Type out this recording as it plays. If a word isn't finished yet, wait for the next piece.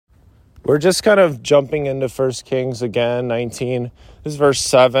We're just kind of jumping into 1 Kings again, 19. This is verse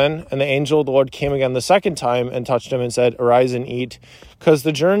 7. And the angel of the Lord came again the second time and touched him and said, arise and eat, because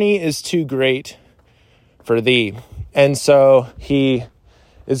the journey is too great for thee. And so he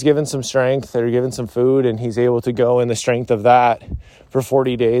is given some strength. They're given some food, and he's able to go in the strength of that for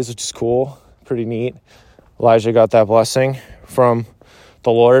 40 days, which is cool. Pretty neat. Elijah got that blessing from the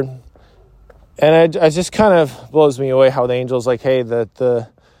Lord. And it just kind of blows me away how the angel's like, hey, the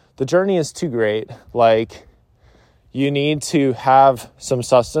journey is too great. Like, you need to have some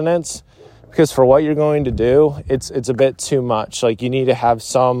sustenance, because for what you're going to do, it's a bit too much. Like, you need to have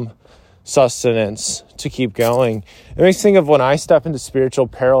some sustenance to keep going. It makes me think of when I step into spiritual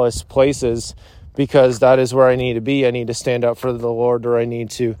perilous places, because that is where I need to be. I need to stand up for the Lord, or I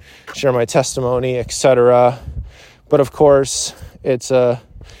need to share my testimony, etc. But of course, it's an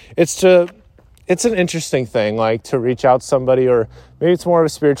interesting thing, like to reach out to somebody, or maybe it's more of a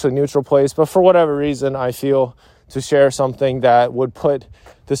spiritually neutral place. But for whatever reason, I feel to share something that would put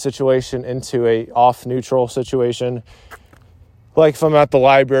the situation into a off neutral situation. Like if I'm at the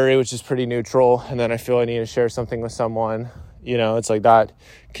library, which is pretty neutral, and then I feel I need to share something with someone, it's like that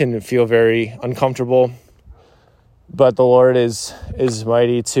can feel very uncomfortable. But the Lord is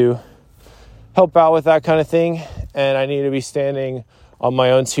mighty to help out with that kind of thing. And I need to be standing on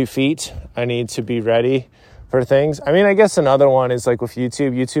my own 2 feet. I need to be ready for things. I mean, I guess another one is like with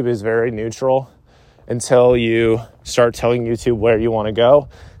YouTube. YouTube is very neutral until you start telling YouTube where you want to go.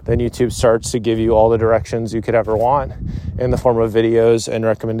 Then YouTube starts to give you all the directions you could ever want in the form of videos and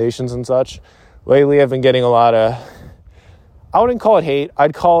recommendations and such. Lately, I've been getting a lot of, I wouldn't call it hate.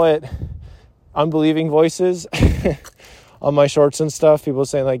 I'd call it unbelieving voices on my shorts and stuff. People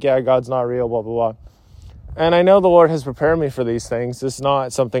saying like, yeah, God's not real, blah, blah, blah. And I know the Lord has prepared me for these things. It's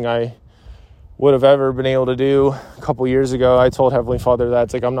not something I would have ever been able to do. A couple years ago, I told Heavenly Father that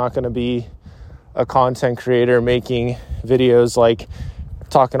it's like, I'm not going to be a content creator making videos like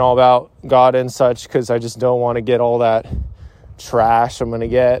talking all about God and such, because I just don't want to get all that trash I'm going to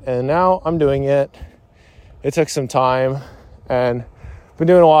get. And now I'm doing it. It took some time, and I've been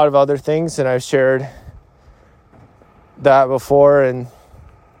doing a lot of other things, and I've shared that before, and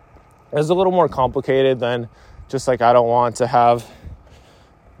it's a little more complicated than just like, I don't want to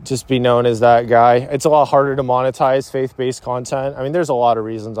just be known as that guy. It's a lot harder to monetize faith-based content. I mean, there's a lot of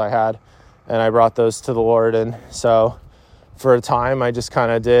reasons I had, and I brought those to the Lord. And so for a time, I just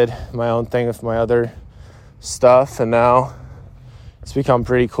kind of did my own thing with my other stuff. And now it's become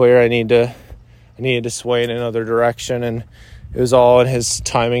pretty clear I needed to sway in another direction. And it was all in his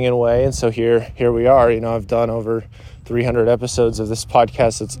timing and way. And so here we are. I've done over 300 episodes of this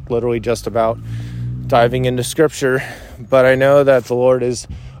podcast. It's literally just about diving into scripture. But I know that the Lord is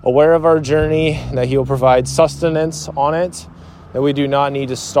aware of our journey, that he will provide sustenance on it, that we do not need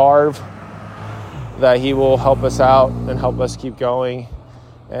to starve, that he will help us out and help us keep going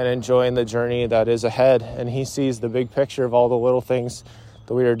and enjoying the journey that is ahead. And he sees the big picture of all the little things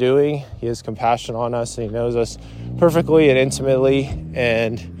that we are doing. He has compassion on us, and he knows us perfectly and intimately.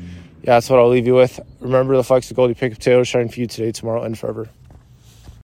 And yeah, that's what I'll leave you with. Remember, the flecks of gold you pick up potatoes shine for you today, tomorrow, and forever.